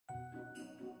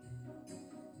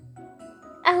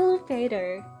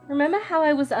Albedo. Remember how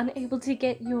I was unable to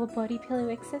get your body pillow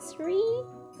accessory?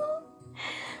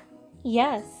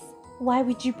 Yes. Why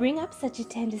would you bring up such a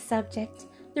tender subject?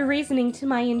 The reasoning to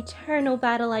my internal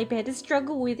battle I bear to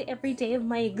struggle with every day of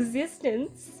my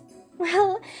existence.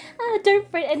 Well, don't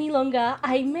fret any longer.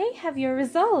 I may have your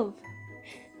resolve.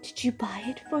 Did you buy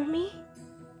it for me?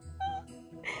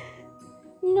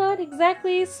 Not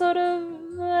exactly, sort of.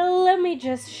 Let me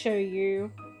just show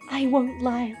you. I won't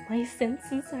lie, my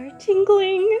senses are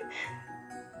tingling.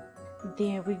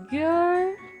 There we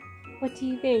go. What do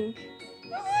you think?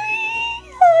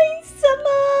 Hi,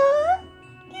 Summer!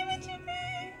 Give it to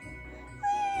me!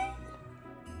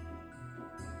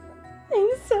 I'm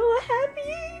so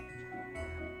happy!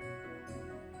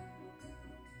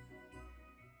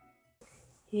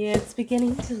 It's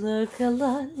beginning to look a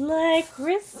lot like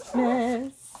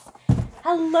Christmas.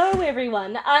 Hello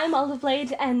everyone, I'm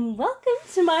Overlord and welcome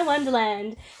to my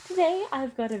Wonderland. Today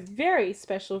I've got a very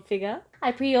special figure.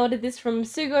 I pre-ordered this from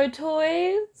Sugo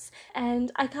Toys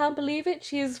and I can't believe it,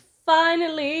 she is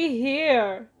finally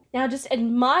here. Now just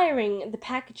admiring the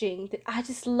packaging, I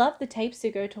just love the tape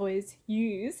Sugo Toys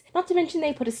use. Not to mention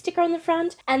they put a sticker on the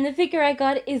front, and the figure I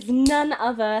got is none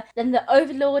other than the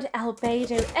Overlord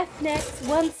Albedo FNEX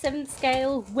 1/7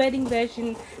 scale wedding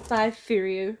version by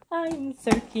FuRyu. I'm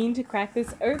so keen to crack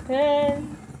this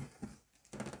open.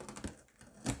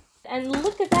 And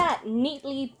look at that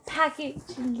neatly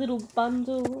packaged little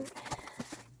bundle.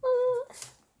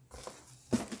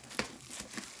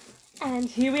 And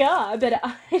here we are, but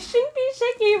I shouldn't be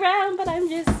shaking around, but I'm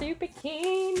just super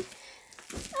keen.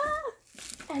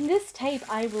 And this tape,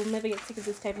 I will never get sick of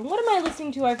this tape. And what am I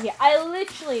listening to over here? I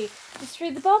literally just threw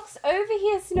the box over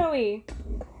here, Snowy.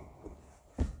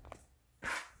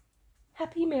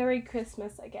 Happy Merry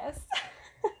Christmas, I guess.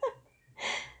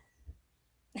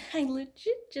 I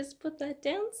legit just put that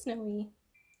down, Snowy.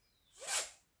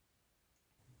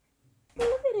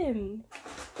 Look at him.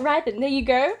 Right then, there you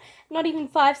go. Not even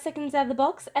 5 seconds out of the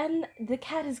box, and the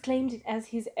cat has claimed it as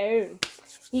his own.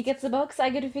 He gets the box, I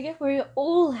get a figure. We're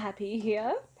all happy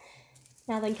here.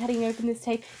 Now then, cutting open this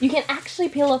tape. You can actually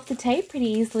peel off the tape pretty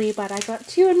easily, but I got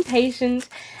too impatient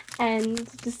and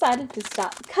decided to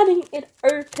start cutting it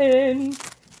open.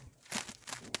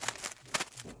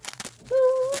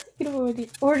 You can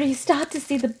already start to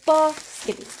see the box,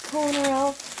 get its corner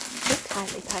off. So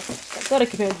tightly packaged. I've got to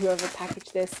commend whoever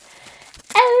packaged this.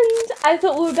 And I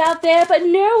thought we were about there, but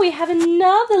no, we have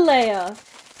another layer.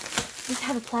 We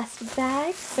have a plastic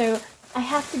bag, so I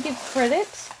have to give credit.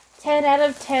 10 out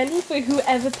of 10 for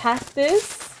whoever packed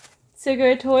this.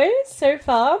 Sugo Toys so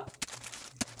far.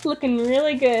 Looking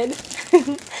really good.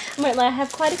 I won't lie, I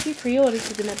have quite a few pre-orders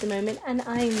with them at the moment, and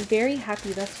I am very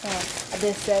happy thus far of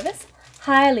their service.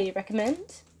 Highly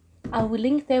recommend. I will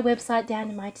link their website down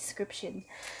in my description.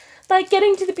 Like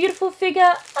getting to the beautiful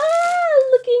figure,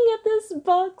 looking at this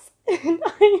box, and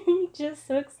I'm just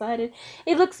so excited.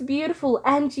 It looks beautiful,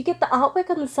 and you get the artwork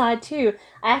on the side too.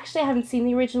 I actually haven't seen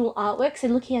the original artwork, so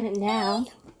looking at it now,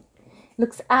 it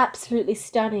looks absolutely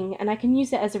stunning, and I can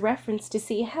use it as a reference to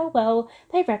see how well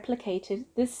they replicated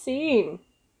this scene.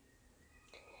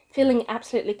 Feeling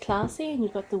absolutely classy, and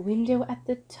you've got the window at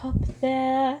the top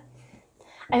there.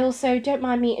 I also don't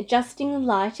mind me adjusting the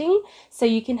lighting so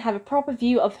you can have a proper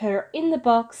view of her in the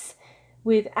box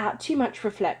without too much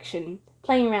reflection.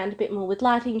 Playing around a bit more with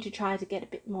lighting to try to get a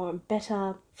bit more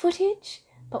better footage,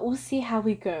 but we'll see how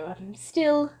we go. I'm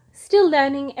still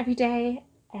learning every day,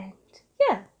 and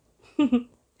yeah.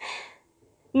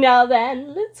 Now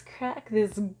then, let's crack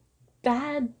this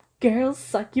bad girl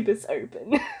succubus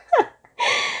open.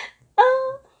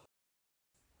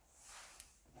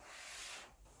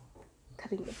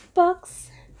 Cutting the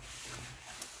box.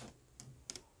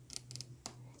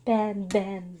 Bam,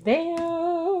 bam,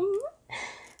 bam.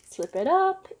 Slip it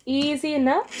up. Easy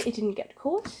enough. It didn't get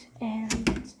caught.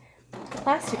 And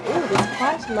plastic. Oh, there's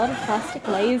quite a lot of plastic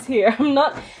layers here. I'm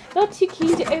not too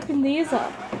keen to open these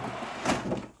up.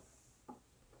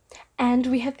 And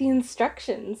we have the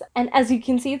instructions. And as you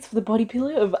can see, it's for the body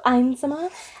pillow of Summer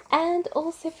and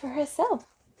also for herself.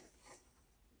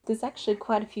 There's actually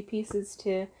quite a few pieces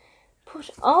to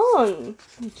put on.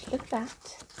 Look at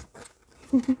that.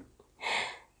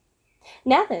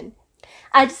 Now then,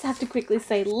 I just have to quickly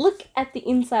say, look at the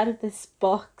inside of this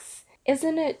box.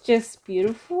 Isn't it just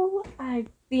beautiful?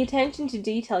 The attention to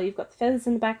detail. You've got the feathers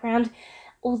in the background,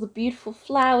 all the beautiful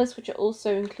flowers which are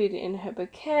also included in her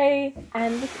bouquet,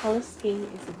 and the colour scheme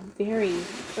is very,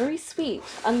 very sweet,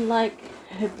 unlike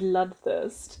her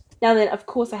bloodthirst. Now then, of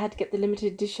course, I had to get the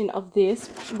limited edition of this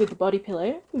with the body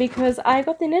pillow because I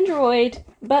got the Nendoroid,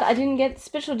 but I didn't get the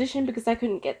special edition because I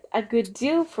couldn't get a good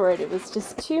deal for it. It was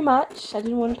just too much. I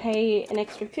didn't want to pay an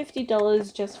extra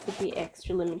 $50 just for the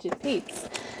extra limited piece.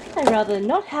 I'd rather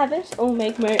not have it or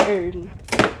make my own.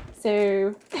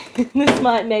 So this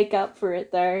might make up for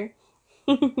it though.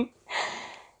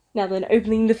 Now then,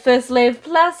 opening the first layer of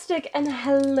plastic, and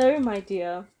hello my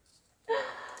dear.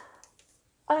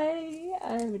 I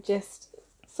am just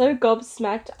so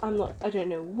gobsmacked. I don't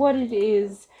know what it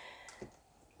is,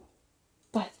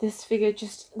 but this figure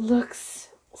just looks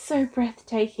so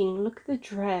breathtaking. Look at the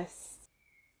dress.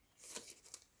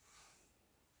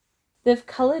 They've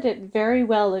coloured it very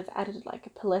well. They've added like a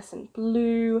pearlescent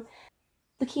blue.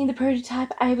 Looking at the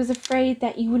prototype, I was afraid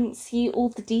that you wouldn't see all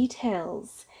the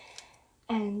details.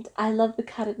 And I love the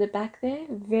cut at the back there.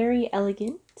 Very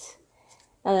elegant.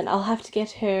 Now then, I'll have to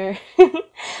get her...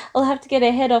 I'll have to get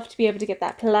her head off to be able to get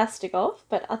that plastic off.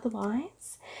 But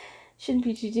otherwise, shouldn't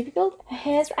be too difficult. Her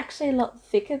hair's actually a lot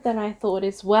thicker than I thought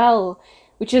as well.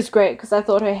 Which is great, because I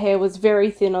thought her hair was very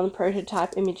thin on the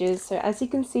prototype images. So as you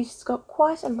can see, she's got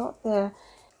quite a lot there.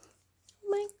 Oh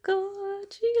my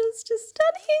god, she is just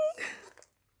stunning!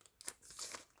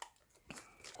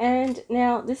 And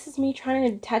now this is me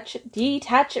trying to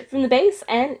detach it from the base,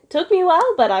 and it took me a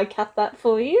while, but I cut that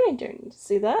for you. I don't need to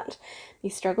see that. Me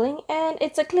struggling, and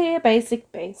it's a clear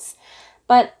basic base.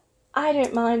 But I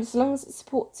don't mind as long as it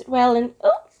supports it well, and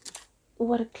oh,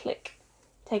 what a click.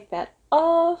 Take that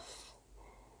off.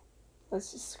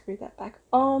 Let's just screw that back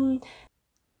on.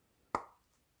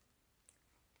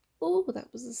 Oh,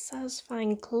 that was a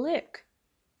satisfying click.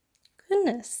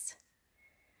 Goodness.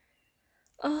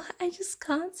 Oh, I just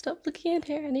can't stop looking at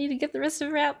her. I need to get the rest of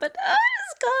her out, but oh,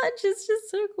 this god, she's just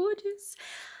so gorgeous.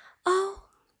 Oh,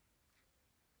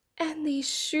 and these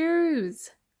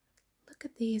shoes. Look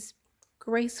at these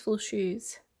graceful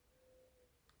shoes.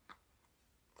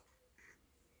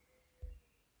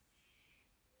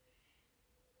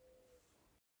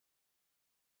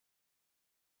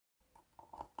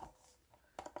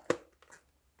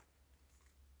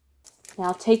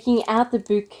 Now taking out the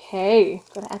bouquet,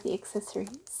 gotta add the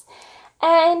accessories.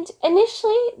 And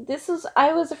initially,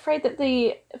 I was afraid that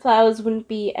the flowers wouldn't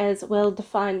be as well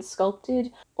defined,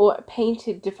 sculpted, or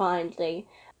painted definedly.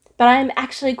 But I am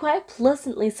actually quite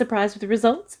pleasantly surprised with the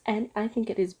results, and I think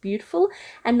it is beautiful.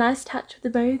 And nice touch with the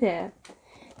bow there.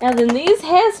 Now then, these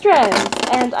hair strands,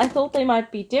 and I thought they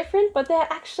might be different, but they're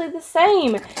actually the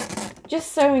same.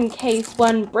 Just so in case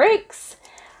one breaks,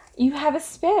 you have a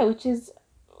spare, which is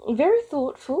very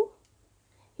thoughtful.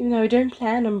 Even though I don't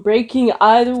plan on breaking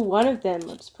either one of them.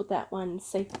 I'll just put that one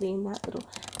safely in that little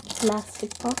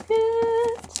plastic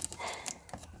pocket.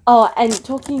 Oh, and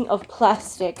talking of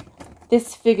plastic,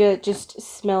 this figure just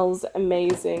smells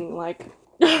amazing. Like,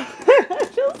 I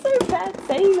feel so bad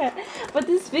saying that. But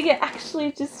this figure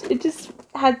actually just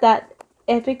had that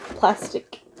epic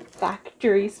plastic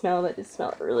factory smell that just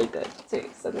smelled really good too.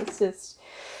 So this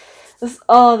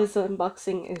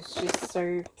unboxing is just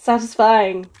so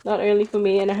satisfying, not only for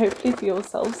me and hopefully for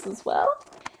yourselves as well.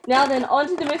 Now then, on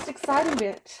to the most exciting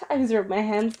bit. I just rubbed my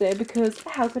hands there because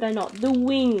how could I not? The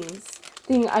wings. The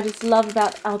thing I just love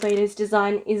about Albedo's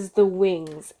design is the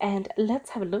wings. And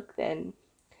let's have a look then.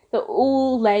 They're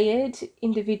all layered,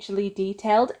 individually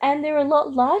detailed, and they're a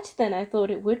lot lighter than I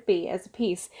thought it would be as a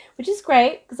piece, which is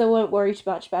great because I won't worry too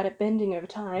much about it bending over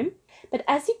time. But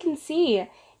as you can see,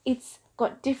 it's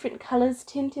got different colours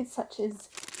tinted, such as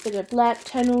there are black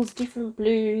tonals, different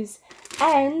blues,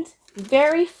 and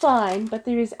very fine, but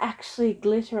there is actually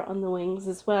glitter on the wings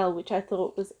as well, which I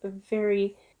thought was a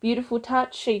very beautiful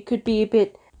touch. So you could be a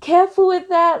bit careful with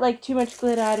that, like too much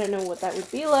glitter, I don't know what that would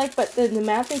be like, but the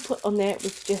amount they put on there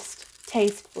was just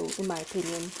tasteful in my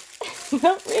opinion.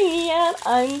 Not bringing out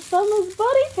I'm Summer's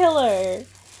body pillow.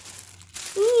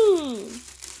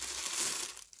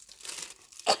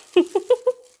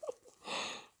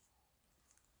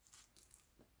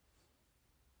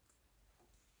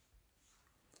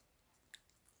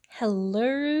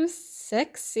 Hello,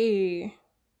 sexy.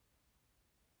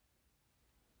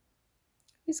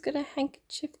 Who's got a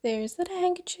handkerchief there? Is that a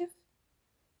handkerchief?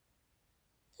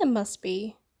 It must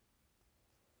be.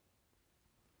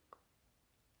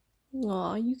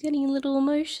 Aw, you getting a little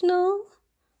emotional?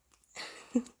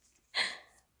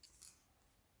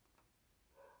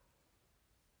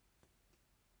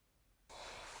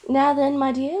 Now then,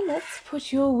 my dear, let's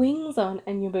put your wings on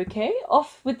and your bouquet.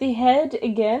 Off with the head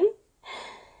again.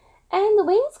 And the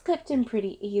wings clipped in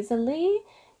pretty easily.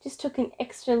 Just took an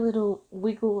extra little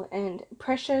wiggle and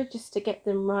pressure just to get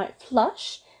them right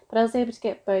flush. But I was able to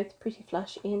get both pretty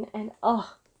flush in, and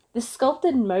oh, The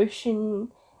sculpted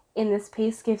motion in this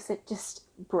piece gives it just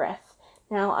breath.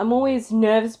 Now, I'm always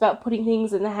nervous about putting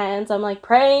things in the hands. I'm like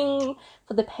praying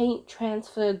for the paint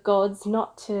transfer gods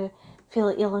not to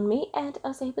feel ill on me, and I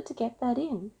was able to get that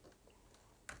in.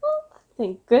 Well,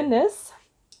 thank goodness.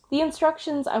 The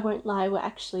instructions, I won't lie, were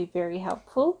actually very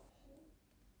helpful.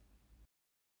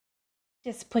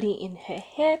 Just putting in her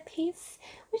hairpiece,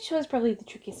 which was probably the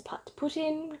trickiest part to put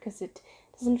in because it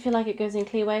doesn't feel like it goes in a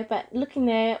clear way, but looking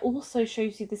there also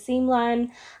shows you the seam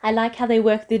line. I like how they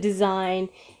work the design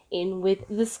in with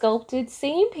the sculpted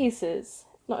seam pieces.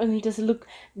 Not only does it look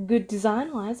good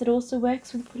design-wise, it also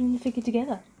works with putting the figure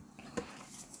together.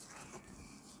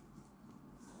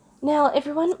 Now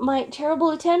everyone, my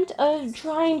terrible attempt of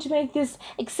trying to make this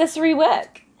accessory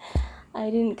work. I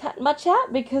didn't cut much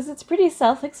out because it's pretty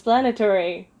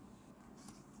self-explanatory.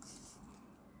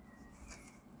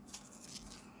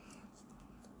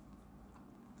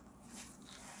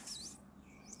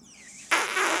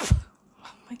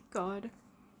 Oh my god.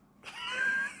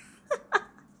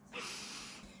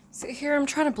 So here I'm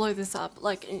trying to blow this up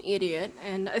like an idiot,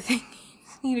 and I think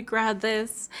you need to grab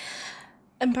this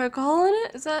and poke a hole in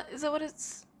it? Is that what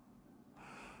it's...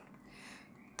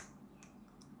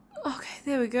 Okay,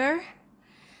 there we go.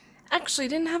 Actually,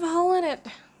 didn't have a hole in it.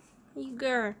 You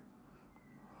go.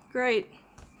 Great.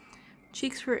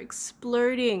 Cheeks were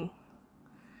exploding.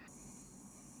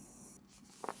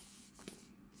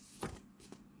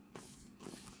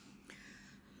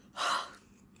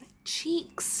 My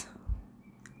cheeks.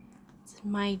 It's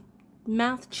my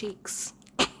mouth cheeks.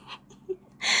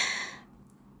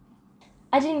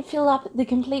 I didn't fill up the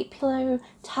complete pillow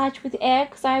tight with air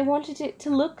because I wanted it to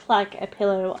look like a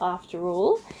pillow after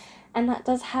all, and that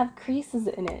does have creases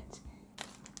in it.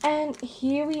 And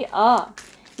here we are.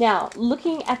 Now,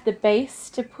 looking at the base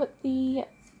to put the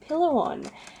pillow on,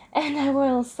 and I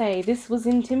will say this was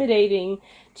intimidating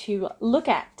to look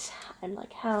at. I'm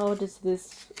like, how does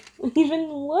this even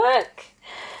work?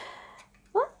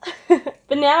 What?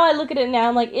 But now I look at it now,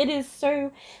 I'm like, it is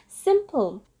so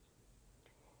simple.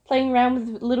 Playing around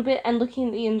with it a little bit and looking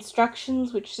at the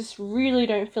instructions, which just really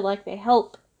don't feel like they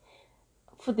help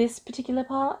for this particular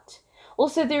part.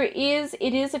 Also,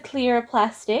 it is a clearer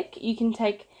plastic. You can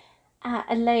take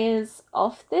layers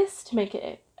off this to make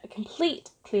it a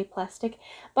complete clear plastic,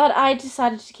 but I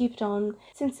decided to keep it on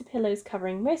since the pillow is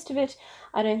covering most of it.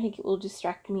 I don't think it will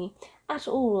distract me at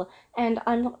all, and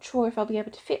I'm not sure if I'll be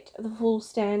able to fit the full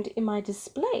stand in my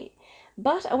display.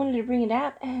 But I wanted to bring it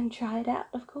out and try it out,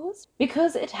 of course,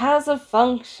 because it has a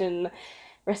function.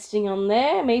 Resting on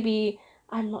there, maybe,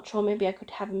 I'm not sure, maybe I could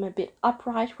have him a bit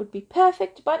upright would be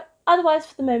perfect, but otherwise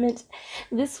for the moment,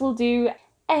 this will do.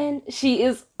 And she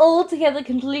is altogether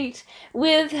complete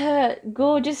with her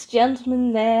gorgeous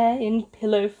gentleman there in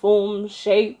pillow form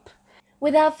shape.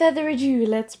 Without further ado,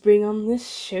 let's bring on this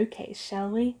showcase, shall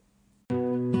we?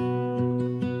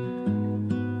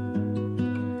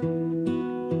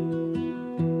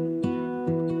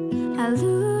 I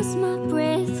lose my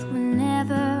breath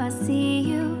whenever I see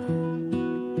you.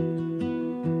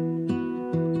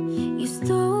 You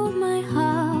stole my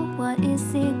heart, what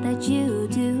is it that you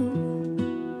do?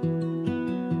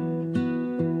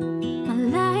 My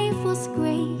life was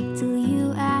great till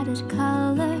you added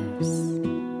colors.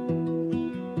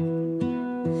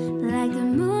 Like the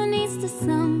moon needs the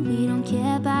sun, we don't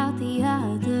care about the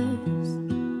others.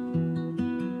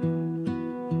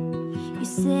 You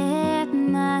set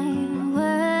my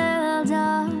world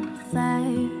on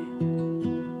fire.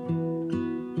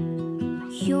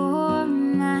 You're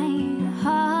my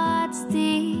heart's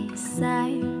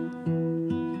desire.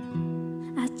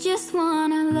 I just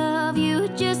wanna love you,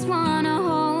 just wanna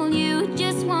hold you,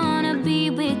 just wanna be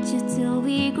with you till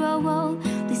we grow old.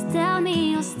 Please tell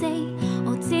me you'll stay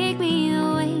or take me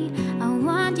away. I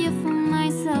want you for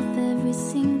myself every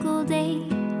single day.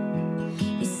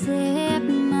 You set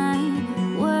my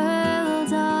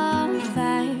world on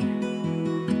fire.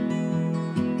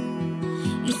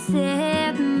 You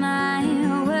set my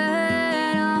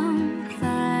world on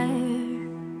fire.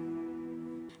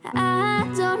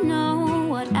 I don't know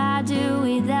what I'd do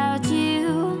without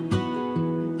you.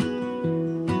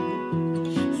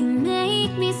 You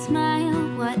make me smile,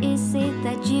 what is it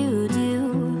that you do?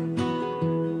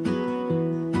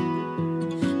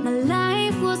 My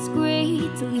life was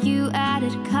great till you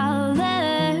added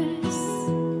colors.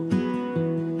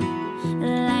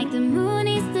 Like the moon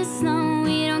is the sun,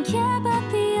 we don't care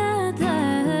about the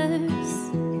others.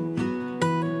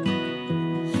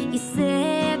 You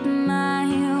set my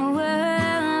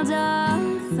world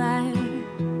on fire.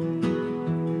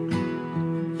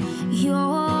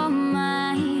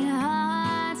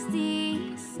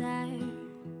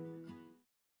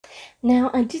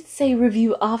 I did say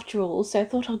review after all, so I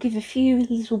thought I'll give a few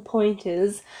little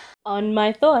pointers on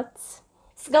my thoughts.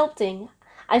 Sculpting.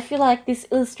 I feel like this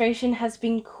illustration has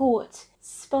been caught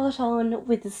spot on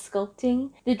with the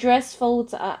sculpting. The dress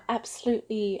folds are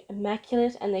absolutely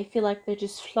immaculate and they feel like they're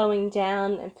just flowing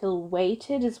down and feel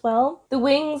weighted as well. The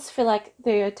wings feel like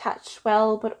they're attached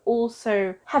well but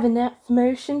also have enough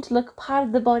motion to look part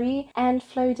of the body and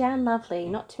flow down lovely.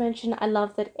 Not to mention I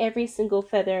love that every single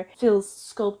feather feels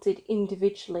sculpted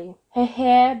individually. Her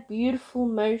hair, beautiful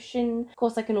motion. Of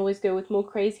course I can always go with more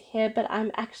crazy hair, but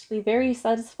I'm actually very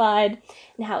satisfied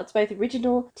in how it's both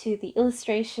original to the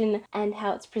illustration and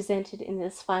how it's presented in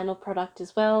this final product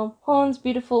as well. Horns,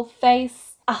 beautiful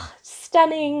face.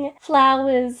 Stunning.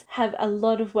 Flowers have a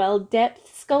lot of well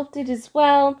depth sculpted as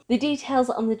well. The details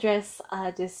on the dress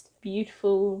are just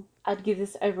beautiful. I'd give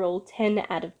this overall 10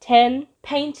 out of 10.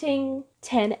 Painting,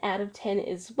 10 out of 10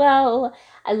 as well.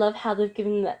 I love how they've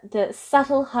given the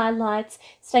subtle highlights,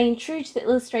 staying true to the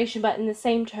illustration but in the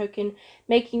same token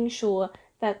making sure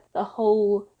that the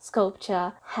whole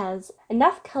sculpture has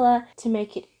enough colour to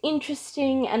make it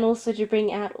interesting and also to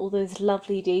bring out all those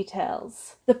lovely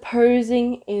details. The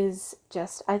posing is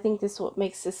just, I think this is what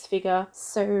makes this figure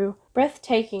so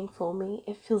breathtaking for me.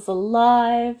 It feels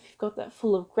alive, you've got that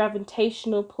full of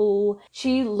gravitational pull.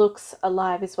 She looks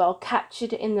alive as well,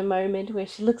 captured in the moment where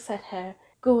she looks at her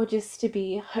gorgeous to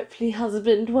be, hopefully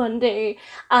husband one day,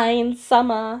 Iron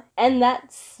Summer, and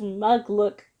that smug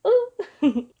look.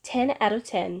 Ooh. 10 out of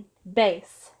 10.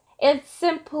 Base. It's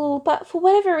simple, but for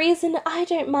whatever reason, I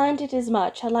don't mind it as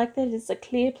much. I like that it's a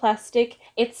clear plastic.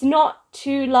 It's not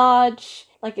too large.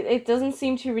 Like, it doesn't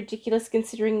seem too ridiculous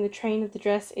considering the train of the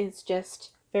dress is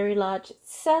just very large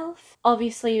itself.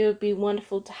 Obviously, it would be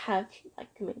wonderful to have, like,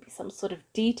 maybe some sort of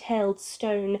detailed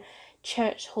stone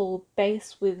church hall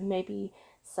base with maybe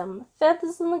some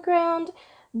feathers on the ground.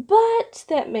 But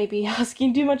that may be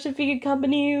asking too much of figure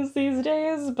companies these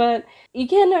days, but you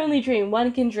can only dream,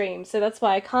 one can dream, so that's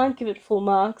why I can't give it full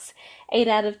marks. 8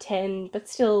 out of 10, but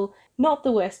still not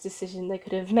the worst decision they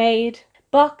could have made.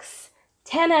 Box,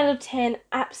 10 out of 10,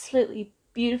 absolutely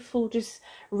beautiful, just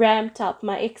ramped up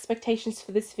my expectations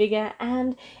for this figure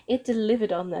and it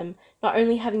delivered on them. Not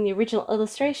only having the original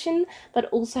illustration, but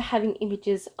also having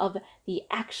images of the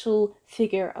actual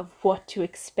figure of what to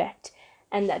expect.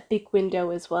 And that big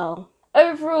window as well.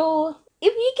 Overall,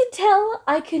 if you can tell,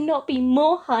 I could not be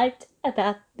more hyped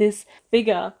about this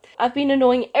figure. I've been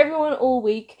annoying everyone all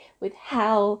week with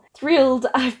how thrilled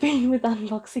I've been with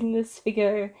unboxing this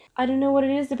figure. I don't know what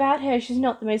it is about her. She's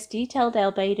not the most detailed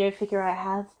Albedo figure I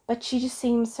have, but she just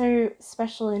seems so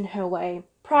special in her way.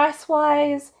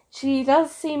 Price-wise, she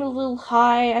does seem a little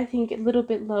high. I think a little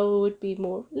bit lower would be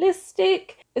more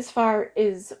realistic as far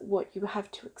as what you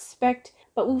have to expect.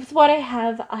 But with what I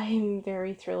have, I am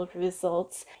very thrilled with the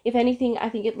results. If anything, I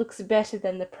think it looks better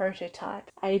than the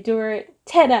prototype. I adore it.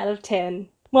 10 out of 10.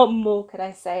 What more could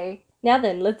I say? Now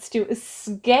then, let's do a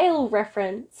scale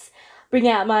reference. Bring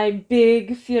out my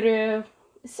big FuRyu,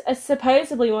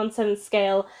 supposedly 1/7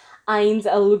 scale, Eins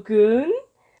Algun.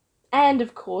 And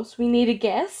of course, we need a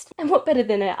guest. And what better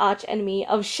than our arch enemy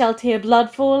of Sheltier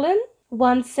Bloodfallen?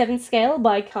 1/7 scale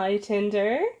by Kai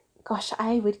Tender. Gosh,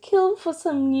 I would kill for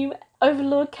some new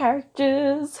Overlord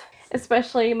characters,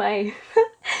 especially my,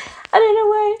 I don't know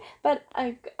why, but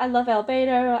I love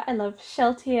Albedo, I love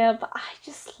Sheltier, but I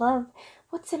just love,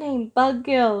 what's her name, Bug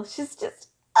Girl. She's just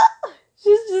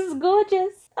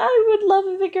gorgeous. I would love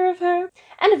a figure of her.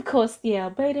 And of course the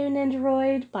Albedo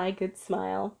Nendoroid by Good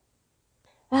Smile.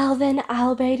 Well then,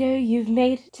 Albedo, you've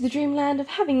made it to the dreamland of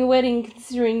having a wedding,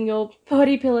 considering your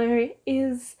body pillow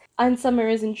is... Summer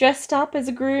isn't dressed up as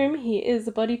a groom, he is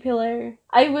a body pillow.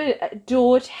 I would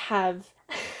adore to have...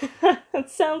 It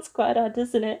sounds quite odd,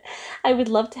 doesn't it? I would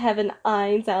love to have an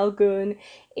Eins Algun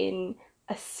in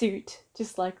a suit,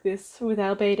 just like this, with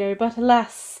Albedo, but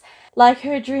alas, like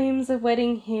her dreams of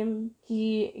wedding him,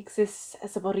 he exists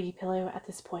as a body pillow at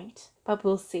this point. But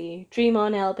we'll see. Dream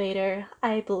on, Albedo.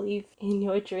 I believe in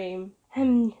your dream.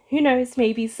 And who knows,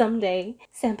 maybe someday,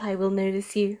 Senpai will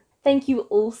notice you. Thank you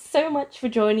all so much for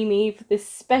joining me for this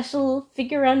special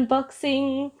figure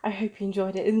unboxing. I hope you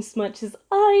enjoyed it as much as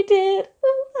I did.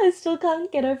 Ooh, I still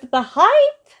can't get over the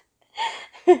hype.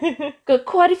 Got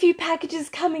quite a few packages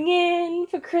coming in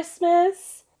for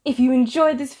Christmas. If you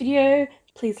enjoyed this video,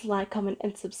 please like, comment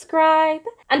and subscribe.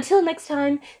 Until next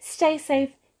time, stay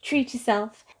safe, treat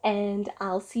yourself, and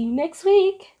I'll see you next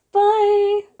week.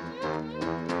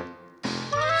 Bye!